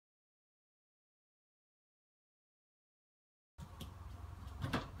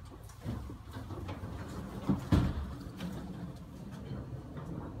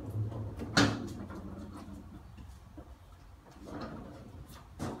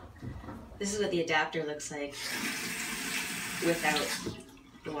This is what the adapter looks like without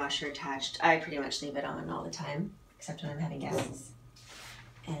the washer attached. I pretty much leave it on all the time, except when I'm having guests.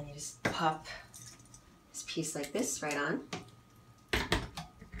 And you just pop this piece like this right on. And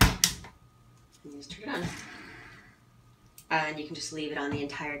you just turn it on. And you can just leave it on the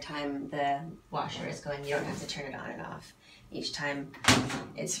entire time the washer is going. You don't have to turn it on and off each time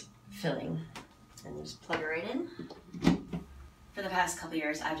it's filling. And you just plug it right in. For the past couple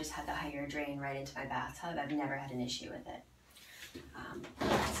years, I've just had the higher drain right into my bathtub. I've never had an issue with it.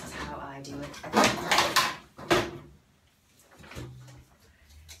 This is how I do it.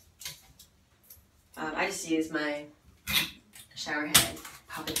 I just use my shower head,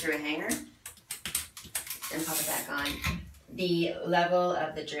 pop it through a hanger, and pop it back on. The level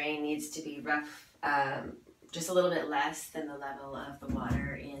of the drain needs to be rough, just a little bit less than the level of the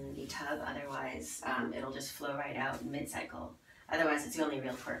water in the tub. Otherwise, it'll just flow right out mid-cycle. Otherwise, it's the only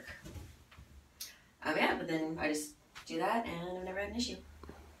real quirk. Yeah, but then I just do that and I've never had an issue.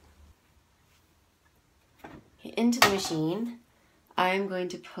 Okay, into the machine, I'm going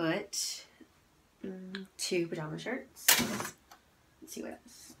to put 2 pajama shirts. Let's see what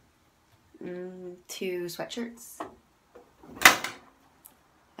else. 2 sweatshirts.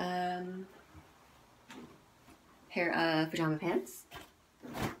 Pair of pajama pants.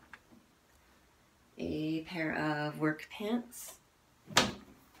 A pair of work pants.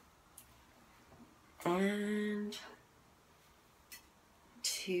 And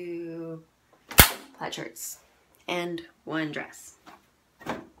 2 plaid shirts. And 1 dress.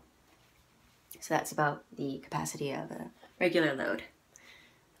 So that's about the capacity of a regular load.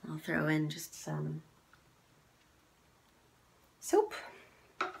 I'll throw in just some soap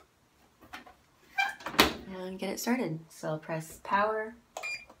and get it started. So I'll press power,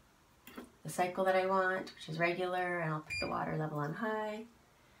 the cycle that I want, which is regular, and I'll put the water level on high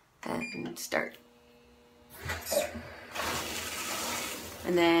and start.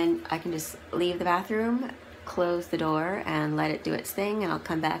 And then I can just leave the bathroom, close the door, and let it do its thing, and I'll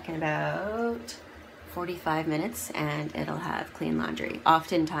come back in about 45 minutes and it'll have clean laundry.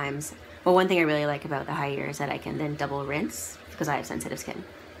 Oftentimes, well, one thing I really like about the Haier is that I can then double rinse because I have sensitive skin.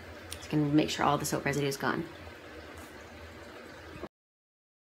 So I can make sure all the soap residue is gone.